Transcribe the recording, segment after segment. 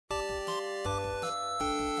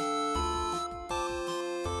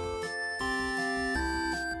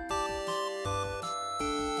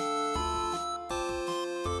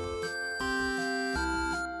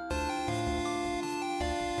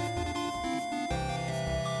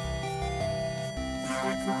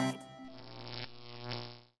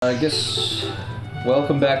I guess,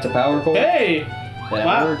 welcome back to PowerCord. Hey! And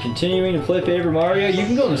wow. We're continuing to play Paper Mario. You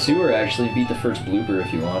can go in the sewer, actually, and beat the first blooper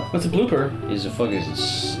if you want. What's a blooper? He's a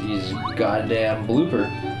goddamn blooper.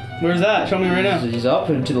 Where's that? Show me right now. He's up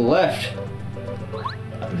and to the left.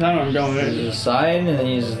 I don't know where I'm going. There's a sign, and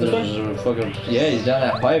there's a fucking... Yeah, he's down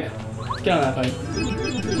that pipe. Get on that pipe.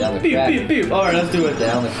 Down the beep, crack. beep, beep. Alright, let's do it.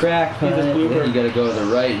 Down the crack. He's a blooper. Then you gotta go to the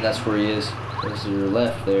right, and that's where he is. This is your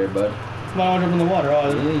left there, bud. Why don't I jump in the water?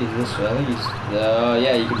 Oh, yeah, he's this way. I think he's...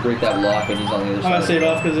 yeah, you can break that block, and he's on the other side. I'm gonna save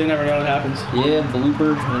off because they never know what happens. Yeah,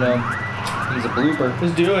 blooper, you know. He's a blooper.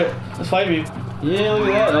 Let's do it. Let's fight me. Yeah, look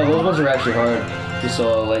at that. Oh, those ones are actually hard. Just so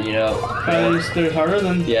I'll let you know. They're harder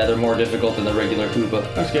than... Yeah, they're more difficult than the regular Koopa.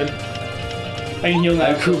 That's good. I can heal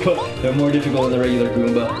that. Koopa. They're more difficult than the regular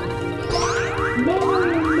Goomba.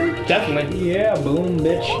 Definitely. Yeah, boom,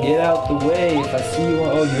 bitch. Get out the way if I see you.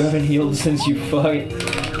 Oh, you haven't healed since you fight.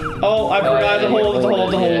 Oh, I forgot to hold. I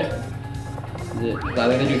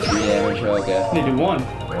think they do 3 damage. Okay. They do 1.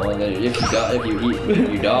 Well, if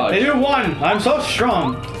you dodge. They do 1. I'm so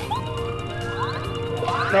strong.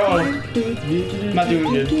 Uh-oh. Not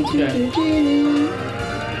doing good. Okay.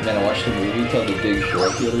 Man, I watched a movie called The Big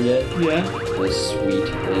Short the other day. Yeah. It was sweet.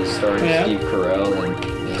 It was starring Steve Carell and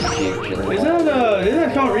Jake Gyllenhaal. Isn't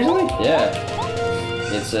that come out recently? Yeah.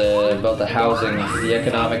 It's about the housing, the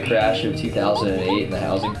economic crash of 2008 and the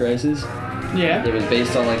housing crisis. Yeah. It was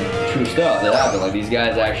based on like true stuff that happened. Like these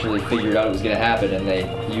guys actually figured out it was gonna happen, and they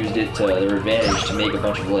used it to their advantage to make a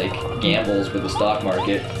bunch of like gambles with the stock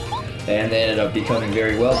market, and they ended up becoming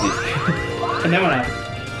very wealthy. And then what happened?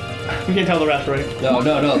 You can't tell the rest, right? No.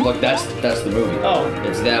 Look, that's the movie. Oh.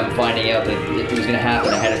 It's them finding out that it was gonna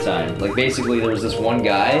happen ahead of time. Like basically, there was this one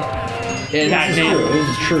guy, and this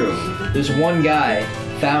is true. This one guy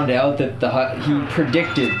found out that he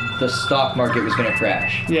predicted the stock market was gonna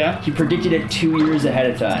crash. Yeah. He predicted it 2 years ahead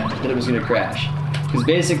of time that it was gonna crash. Because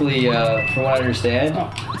basically, from what I understand,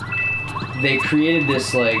 they created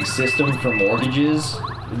this like system for mortgages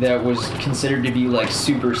that was considered to be like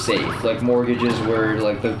super safe. Like mortgages were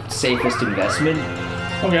like the safest investment.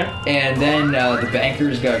 Okay. And then the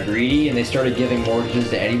bankers got greedy and they started giving mortgages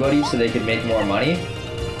to anybody so they could make more money.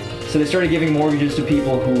 So they started giving mortgages to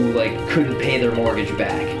people who like couldn't pay their mortgage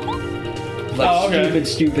back. Like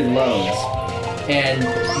stupid loans. And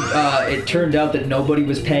it turned out that nobody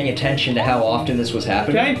was paying attention to how often this was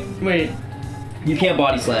happening. Wait. You can't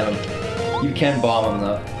body slam him. You can bomb him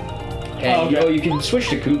though. And you can switch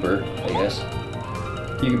to Cooper, I guess.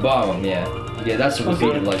 You can bomb him, yeah. Yeah, that's a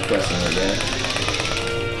repeated like pressing again.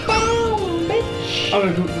 Boom, bitch. I'm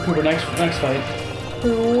gonna do Cooper next fight.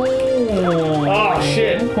 Oh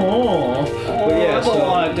shit! Oh, but yeah, that's a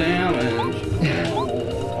lot of damage.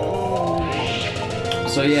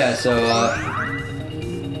 So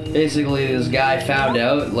basically this guy found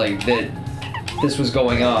out like that this was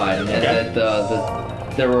going on, and that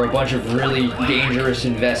there were a bunch of really dangerous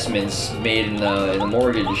investments made in the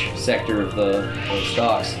mortgage sector of the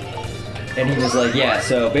stocks, and he was like, yeah,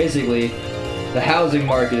 so basically the housing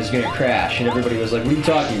market is going to crash, and everybody was like, what are you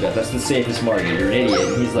talking about? That's the safest market, you're an idiot.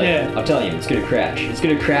 And he's like, I'm telling you, it's going to crash. It's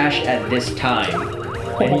going to crash at this time.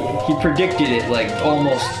 And he predicted it like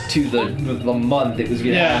almost to the month it was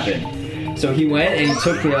going to happen. So he went and he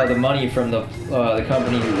took the money from the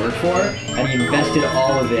company he worked for, and he invested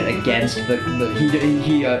all of it against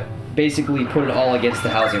he basically put it all against the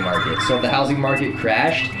housing market. So if the housing market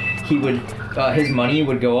crashed, he would his money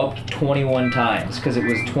would go up 21 times because it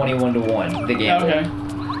was 21 to 1 the gamble.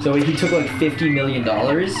 Okay. So he took like $50 million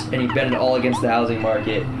and he bet it all against the housing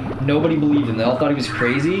market. Nobody believed him. They all thought he was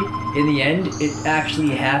crazy. In the end, it actually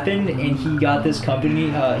happened, and he got this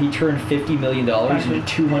company. He turned $50 million into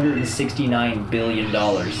 $269 billion.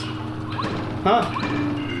 Huh?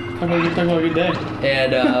 Talk about a good day.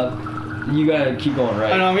 And you gotta keep going,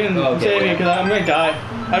 right? I know. I'm gonna save me because I'm gonna die.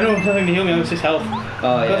 I don't have nothing to heal me. I'm at 6 health.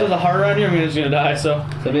 Oh yeah. If there's a heart around here, I'm just gonna die. So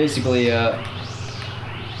basically,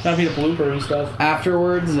 that'd be the blooper and stuff.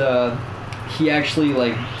 Afterwards, he actually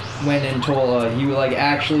like went and told he like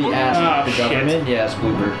actually asked the government. Yes,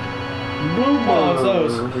 Blooper. Oh, it's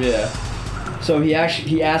those. Yeah. So he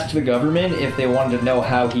asked the government if they wanted to know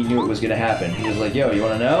how he knew it was gonna happen. He was like, "Yo, you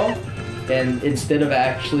want to know?" And instead of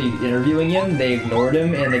actually interviewing him, they ignored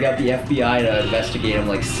him, and they got the FBI to investigate him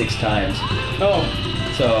like 6 times. Oh.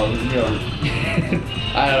 So you know,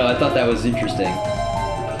 I don't know. I thought that was interesting.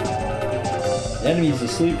 Enemies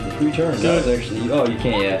asleep for 3 turns. That was actually. Oh, you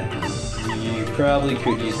can't yet. You probably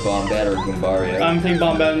could use Bombat or Goombario. I'm thinking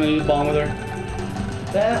Bombat and then use Bomb with her.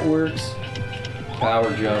 That works.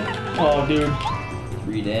 Power jump. Oh, dude.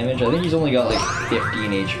 3 damage. I think he's only got like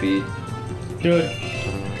 15 HP. Good.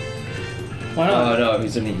 Why not? Oh no,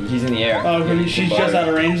 he's in the air. Oh, okay, she's just out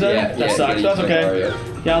of range then? Yeah, That sucks. That's okay.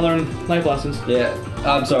 Yeah, I'll learn life lessons. Yeah,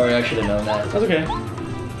 I'm sorry, I should have known that. That's okay.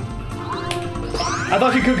 I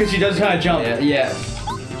thought she could because she does kind of jump. Yeah.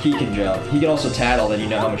 He can jump. He can also tattle, then you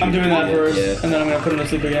know how much I'm doing that first, yeah. and then I'm going to put him to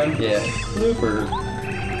sleep again. Yeah. Blooper.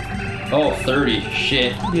 Oh, 30.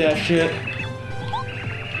 Shit. Yeah, shit.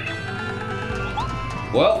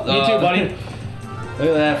 Well, Me too, buddy. Look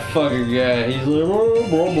at that fucking guy. He's like,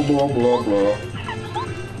 blah, blah, blah, blah, blah.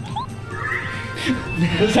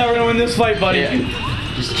 This is how we're going to win this fight, buddy.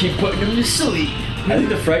 Yeah. Just keep putting him to sleep. I think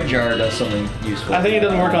the fright jar does something useful. I think it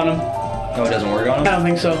doesn't work on him. Oh, it doesn't work on him? I don't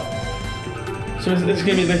think so. So this is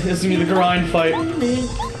gonna be the grind fight.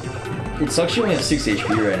 It sucks you only have 6 HP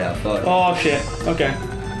right now. Fuck. Oh shit. Okay.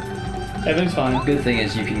 Everything's fine. Good thing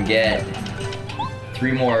is you can get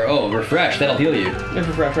 3 more. Oh, refresh. That'll heal you. It's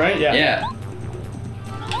refresh, right? Yeah. Yeah.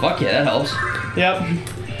 Fuck yeah, that helps. Yep.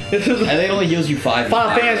 This is. I think it only heals you 5.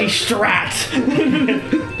 Final Fantasy Strats. I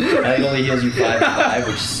think it only heals you 5,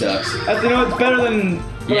 which sucks. You know, it's better than.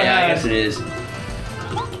 Yeah, I guess it is.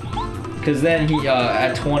 Because then he,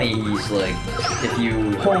 at 20, he's like, if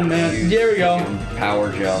you... Oh, man. There we go.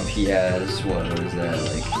 Power jump, he has, what is that,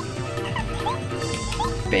 like...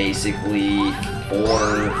 Basically,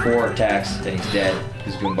 four attacks, and he's dead.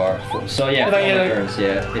 His Goombar. So yeah, 4 turns,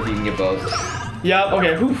 yeah, if you can get both. Yep,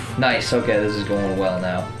 okay, oof. Nice, okay, this is going well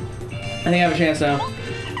now. I think I have a chance now.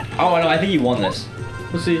 Oh, no, I think he won this.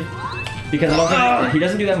 We'll see. Because I don't think... He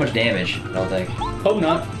doesn't do that much damage, I don't think. Hope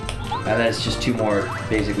not. And then it's just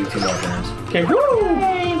basically two more turns. Okay,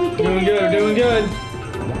 woo! Doing good, doing good.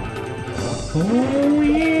 Oh,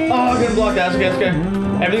 yeah. Oh, I'm gonna block that. It's okay.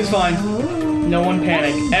 Everything's fine. No one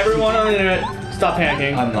panic. Everyone on the internet, stop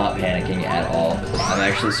panicking. I'm not panicking at all. I'm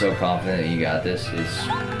actually so confident that you got this.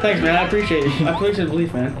 Thanks, man. I appreciate it. I appreciate the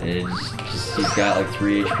belief, man. It's just he's got like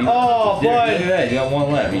 3 HP. Oh, Dude, boy. look at that. You got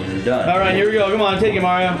 1 left. You're done. All right, here we go. Come on, take it,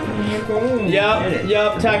 Mario.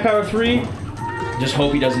 Yep. Attack power 3. Just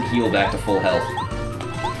hope he doesn't heal back to full health.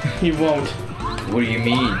 He won't. What do you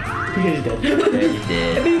mean? Because he's dead. Yeah, he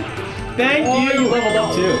did. Thank you. You leveled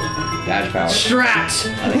up too. Badge power. Strats.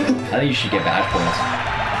 I think you should get badge points.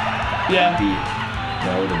 Yeah.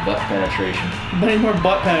 No, the butt penetration. I need more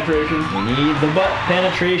butt penetration. We need the butt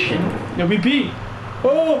penetration. Yo, BP.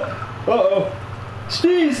 Oh. Uh-oh.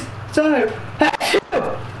 Sneeze. Time.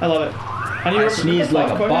 I love it. I sneeze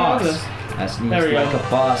like a boss. I sneeze like a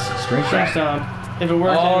boss. Strength stomp. If it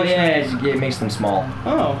works. Oh yeah, it makes them small.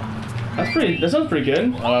 Oh, that sounds pretty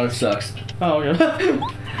good. Oh, it sucks. Oh okay.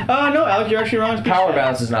 No, Alec, you're actually wrong. Power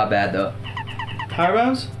bounce is not bad though. Power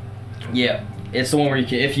bounce? Yeah, it's the one where you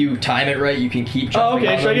can, if you time it right, you can keep jumping.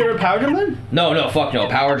 Oh, okay. Should I get rid of power jump then? No, fuck no.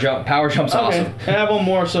 Power jump's awesome. And I have one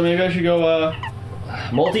more, so maybe I should go.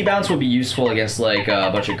 Multi bounce would be useful against like a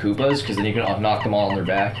bunch of Koopas, because then you can knock them all on their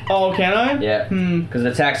back. Oh, can I? Yeah. Because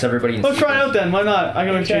it attacks everybody in Let's sequence. try it out then. Why not? I'm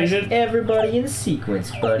gonna change it. Everybody in sequence,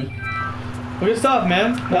 buddy. Well, good stuff,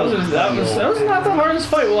 man. That was not the hardest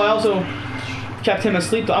fight. Well, I also kept him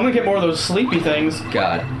asleep. I'm gonna get more of those sleepy things.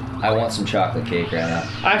 God, I want some chocolate cake right now.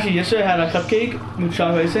 Actually, yesterday I had a cupcake with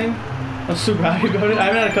chocolate icing. I'm super happy about it. I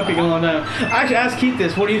haven't had a cupcake in a long time. I actually asked Keith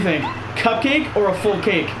this. What do you think? Cupcake or a full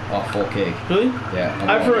cake? Oh, full cake. Really? Yeah.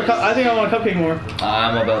 I think I want a cupcake more.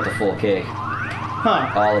 I'm about the full cake.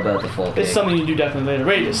 Huh. All about the full cake. It's something you do definitely later.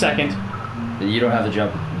 Wait a second. You don't have the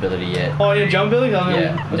jump ability yet. Oh, you need jump ability?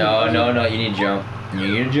 Yeah. No, you need jump. You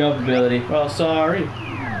need a jump ability. Well, sorry.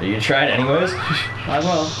 Are you gonna try it anyways? Might as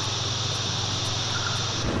well.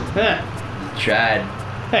 You tried.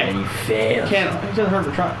 Hey. And you failed. It doesn't hurt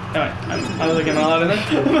to try. Anyway, I was getting a lot in there.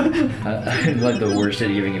 I'm like the worst at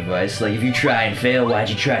giving advice. Like, if you try and fail, why'd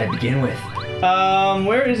you try to begin with?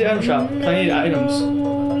 Where is the item shop? I need items.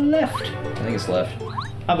 Left. I think it's left.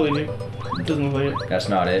 I believe you. It doesn't look like it. That's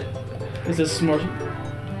not it. Is this more?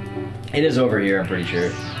 It is over here, I'm pretty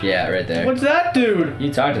sure. Yeah, right there. What's that, dude? You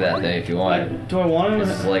talk to that thing if you want. Do I want him? This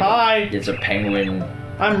is like Hi. It's a penguin.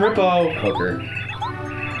 I'm Rippo. Hooker.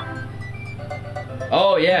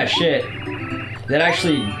 Oh yeah, shit. That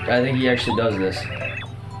actually, I think he actually does this.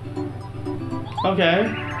 Okay.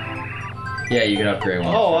 Yeah, you can upgrade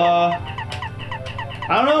one. Oh, I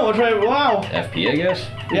don't know. We'll try. Wow. FP, I guess.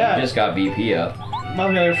 Yeah. You just got BP up.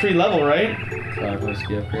 Must be like a free level, right? Let's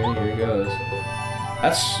get upgraded. Here he goes.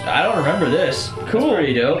 I don't remember this. Cool. That's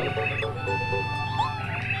pretty dope.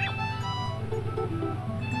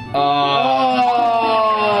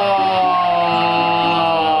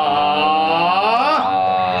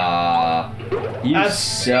 You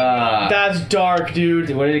suck. That's dark, dude.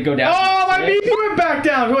 What did it go down? Oh, my BP went back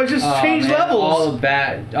down. So I just changed levels. All the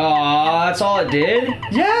that's all it did?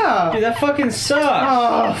 Yeah. Dude, that fucking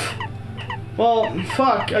sucks. Well,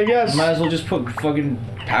 fuck, I guess. Might as well just put fucking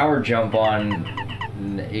power jump on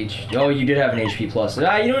H. Oh, you did have an HP plus. You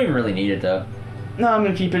don't even really need it though. No, I'm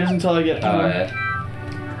gonna keep it just until I get. Oh yeah.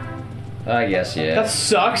 I guess yeah. That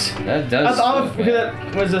sucks. That does.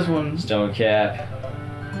 What is this one? Stone cap.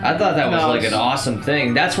 I thought that was like an awesome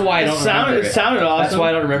thing. That's why I don't remember it. It sounded awesome. That's why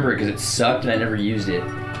I don't remember it, because it sucked and I never used it.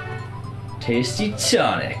 Tasty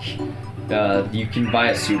tonic. You can buy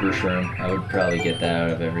a super shroom. I would probably get that out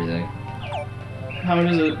of everything. How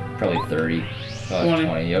much is it? Probably 30. 20.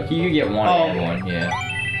 20. Okay, you could get one and one, yeah.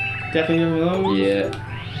 Definitely one of those? Yeah.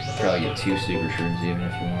 Probably get 2 super shrooms even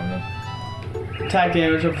if you want them. Attack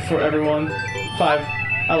damage for everyone. 5.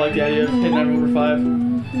 I like the idea of hitting everyone for 5.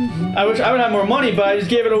 I wish I would have more money, but I just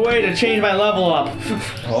gave it away to change my level up.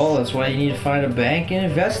 Oh, that's why you need to find a bank and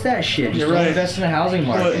invest that shit. Just don't invest in the housing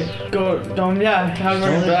market. Housing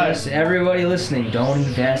market. Everybody listening, don't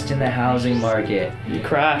invest in the housing market. You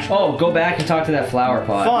crashed. Oh, go back and talk to that flower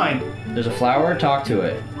pot. Fine. There's a flower, talk to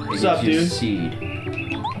it. What's up, dude? Seed.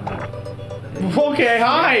 Okay,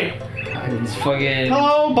 hi! It's fucking...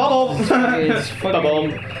 Hello, Bubble! It's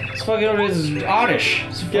fucking oddish.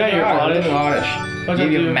 Yeah, you're oddish. Oddish.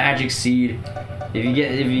 Give you a magic seed. If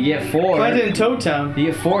you get 4... Planted in Toad Town.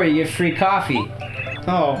 You get 4, you get free coffee.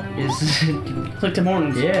 Oh. It's like Tim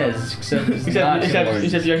Hortons. Yes, except you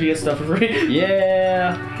actually get stuff for free.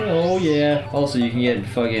 Yeah. Oh yeah. Also, you can get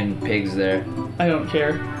fucking pigs there. I don't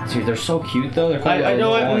care. Dude, they're so cute though. They're called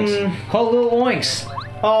little oinks. Called little oinks.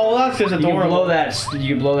 Oh, well, that's just adorable.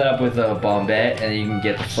 You blow that up with a bombette, and then you can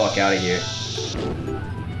get the fuck out of here.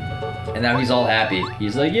 And now he's all happy.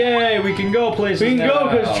 He's like, yay, we can go places. We can go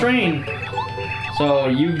because train. So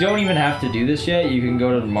you don't even have to do this yet. You can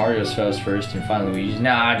go to Mario's house first and find Luigi's.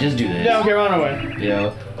 Nah, just do this. Yeah, okay, we're on our way.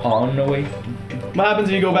 Yo, on the way. What happens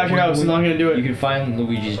if you go back to your house and not gonna do it? You can find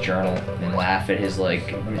Luigi's journal and laugh at his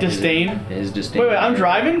disdain. His disdain. Wait, I'm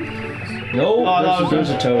driving? No, there's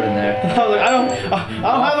a toad in there. I was like, I don't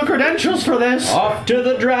have the credentials for this. Off to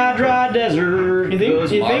the dry You desert.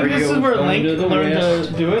 think this is where Link learned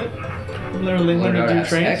to do it? Link learned to do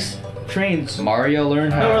trains? Trains. Mario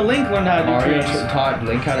learned how. No, or Link learned how to do Mario trains. taught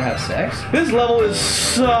Link how to have sex. This level is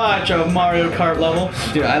such a Mario Kart level.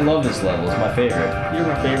 Dude, I love this level. It's my favorite. You're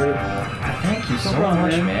my favorite. Thank you so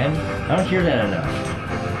much, man. I don't hear that enough.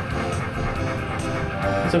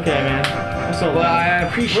 It's okay, man. I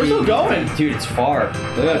appreciate. We're still going, dude. It's far.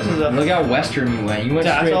 Look how western you went. You went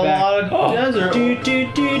straight back. That's a lot of desert.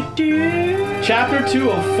 Chapter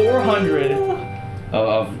 2 of 400.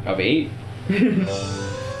 Of 8.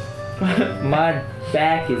 My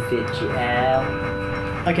back is itchy, Al.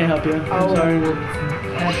 I can't help you. I'm sorry.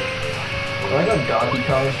 I like how Donkey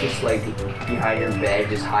Kong's just like behind your bed,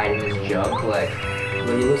 just hiding his junk, like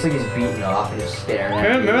he looks like he's beaten off and just staring at you.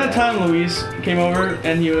 Remember that time Luis came over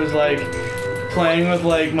and he was like playing with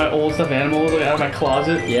like my old stuffed animals like out of my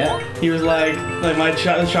closet? Yeah. He was like the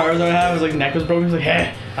Charizard I have, his like neck was broken. He was like,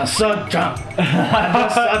 hey, I suck drunk. I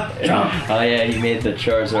suck drunk. Oh yeah, he made the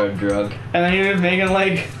Charizard drunk. And then he was making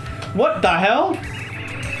like, what the hell?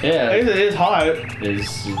 Yeah. It is hot.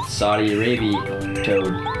 It's Saudi Arabia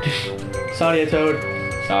toad. Saudi toad.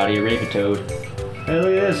 Saudi Arabia toad. Hey,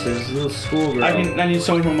 look at this. It's a little schoolgirl. I need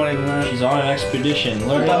so much more money than that. She's on an expedition.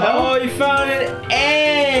 Learn. What the hell? Oh, you found an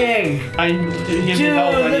egg! Dude,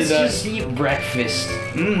 let's just eat breakfast.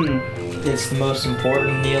 It's the most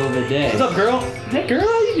important meal of the day. What's up, girl? Hey, girl,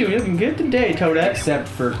 how you doing? You looking good today, Toadette. Except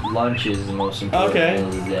for lunch is the most important meal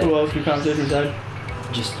of the day. Who else can conversation inside?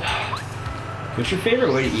 Just, what's your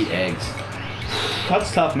favorite way to eat eggs?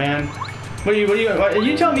 That's tough, man.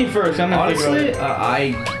 You tell me first. I'm gonna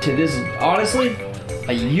honestly,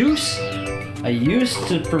 I used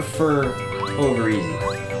to prefer over easy,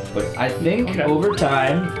 but I think over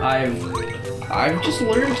time I've just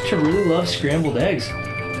learned to really love scrambled eggs.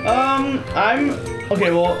 I'm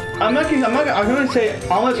gonna say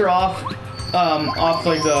omelets are off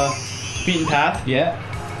like the beaten path. Yeah.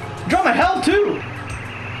 Drop my health too.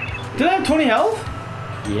 Did I have 20 health?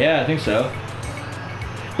 Yeah, I think so.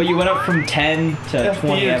 But you went up from 10 to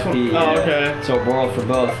 20 FP. Oh, okay. So it rolled for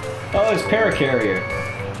both. Oh, it's Paracarrier.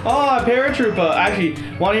 Oh, Paratrooper. Actually,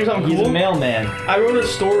 want to hear something cool? He's a mailman. I wrote a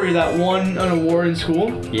story that won an award in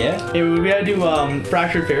school. Yeah? We had to do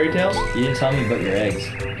Fractured Fairy Tales. You didn't tell me about your eggs.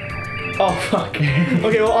 Oh, fuck.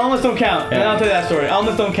 Okay, well, almost don't count. And I'll tell you that story.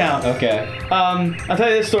 Almost don't count. Okay. I'll tell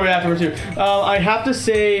you this story afterwards, too. I have to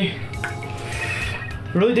say,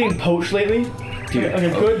 really digging poached lately. Dude, a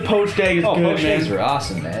good poached egg is good, man. Poached eggs are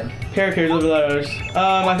awesome, man. Paracarriers live with others.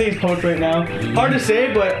 I think it's poached right now. Hard to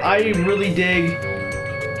say, but I really dig.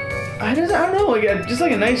 I don't know, just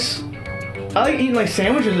like a nice. I like eating like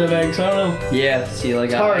sandwiches of eggs. I don't know. Yeah, see, like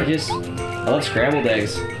it's hard. I love scrambled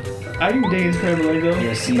eggs. I can dig scrambled egg though.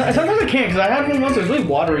 Yeah, see. Sometimes I can't because I had one once. It was really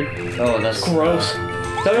watery. Oh, that's Gross.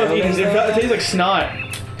 It tastes like snot.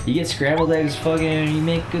 You get scrambled eggs, fucking. You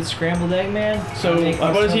make good scrambled egg, man. So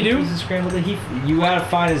what does he do? Scrambled egg. You gotta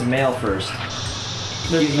find his mail first.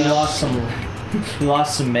 He lost some. He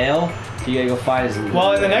lost some mail. So you gotta go find his.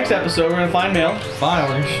 Well, in the next episode, we're gonna find mail.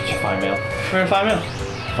 Finally, find mail. We're gonna find mail.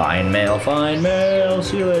 Find mail. Find mail.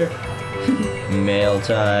 See you later. Mail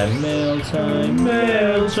time. Mail time.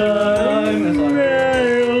 Mail time.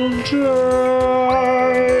 Mail time.